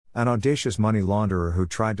an audacious money launderer who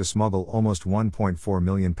tried to smuggle almost £1.4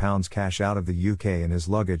 million cash out of the UK in his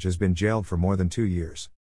luggage, has been jailed for more than 2 years.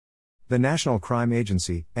 The National Crime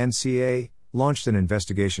Agency, NCA, launched an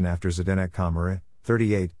investigation after Zdeněk Kamara,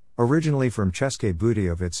 38, originally from České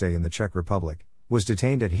Budějovice in the Czech Republic, was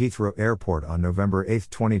detained at Heathrow Airport on November 8,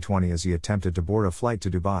 2020 as he attempted to board a flight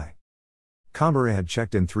to Dubai. Kamara had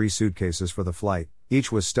checked in 3 suitcases for the flight,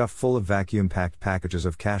 each was stuffed full of vacuum-packed packages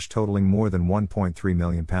of cash totaling more than £1.3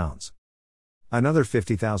 million. Another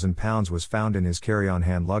 £50,000 was found in his carry-on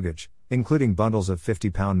hand luggage, including bundles of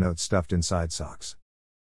 £50 notes stuffed inside socks.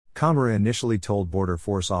 Kamara initially told Border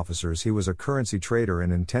Force officers he was a currency trader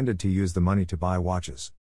and intended to use the money to buy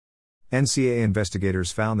watches. NCA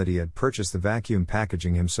investigators found that he had purchased the vacuum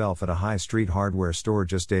packaging himself at a high street hardware store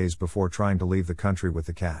just days before trying to leave the country with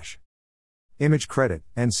the cash. Image credit,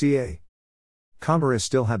 NCA. Kamara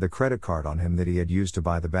still had the credit card on him that he had used to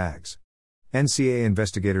buy the bags. NCA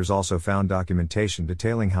investigators also found documentation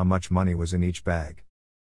detailing how much money was in each bag.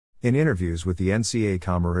 In interviews with the NCA,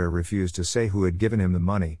 Kamara refused to say who had given him the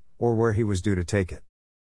money, or where he was due to take it.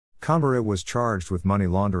 Kamara was charged with money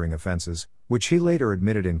laundering offences, which he later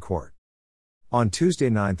admitted in court. On Tuesday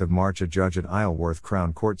 9 March, a judge at Isleworth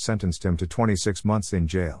Crown Court sentenced him to 26 months in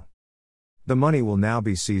jail. The money will now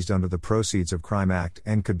be seized under the Proceeds of Crime Act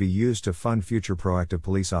and could be used to fund future proactive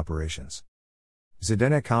police operations.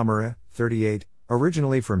 Zdeněk Kamara, 38,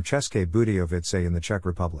 originally from České Budějovice in the Czech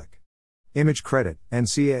Republic. Image credit,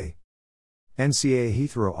 NCA. NCA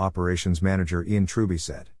Heathrow Operations Manager Ian Truby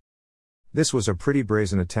said. This was a pretty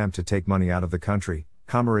brazen attempt to take money out of the country.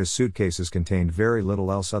 Kamara's suitcases contained very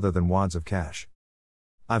little else other than wads of cash.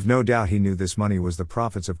 I've no doubt he knew this money was the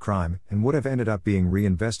profits of crime and would have ended up being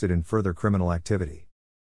reinvested in further criminal activity.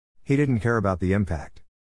 He didn't care about the impact.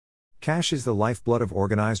 Cash is the lifeblood of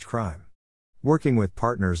organized crime. Working with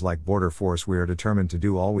partners like Border Force, we are determined to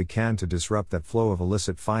do all we can to disrupt that flow of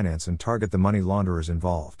illicit finance and target the money launderers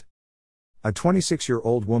involved. A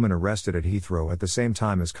 26-year-old woman arrested at Heathrow at the same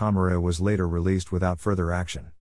time as Kamara was later released without further action.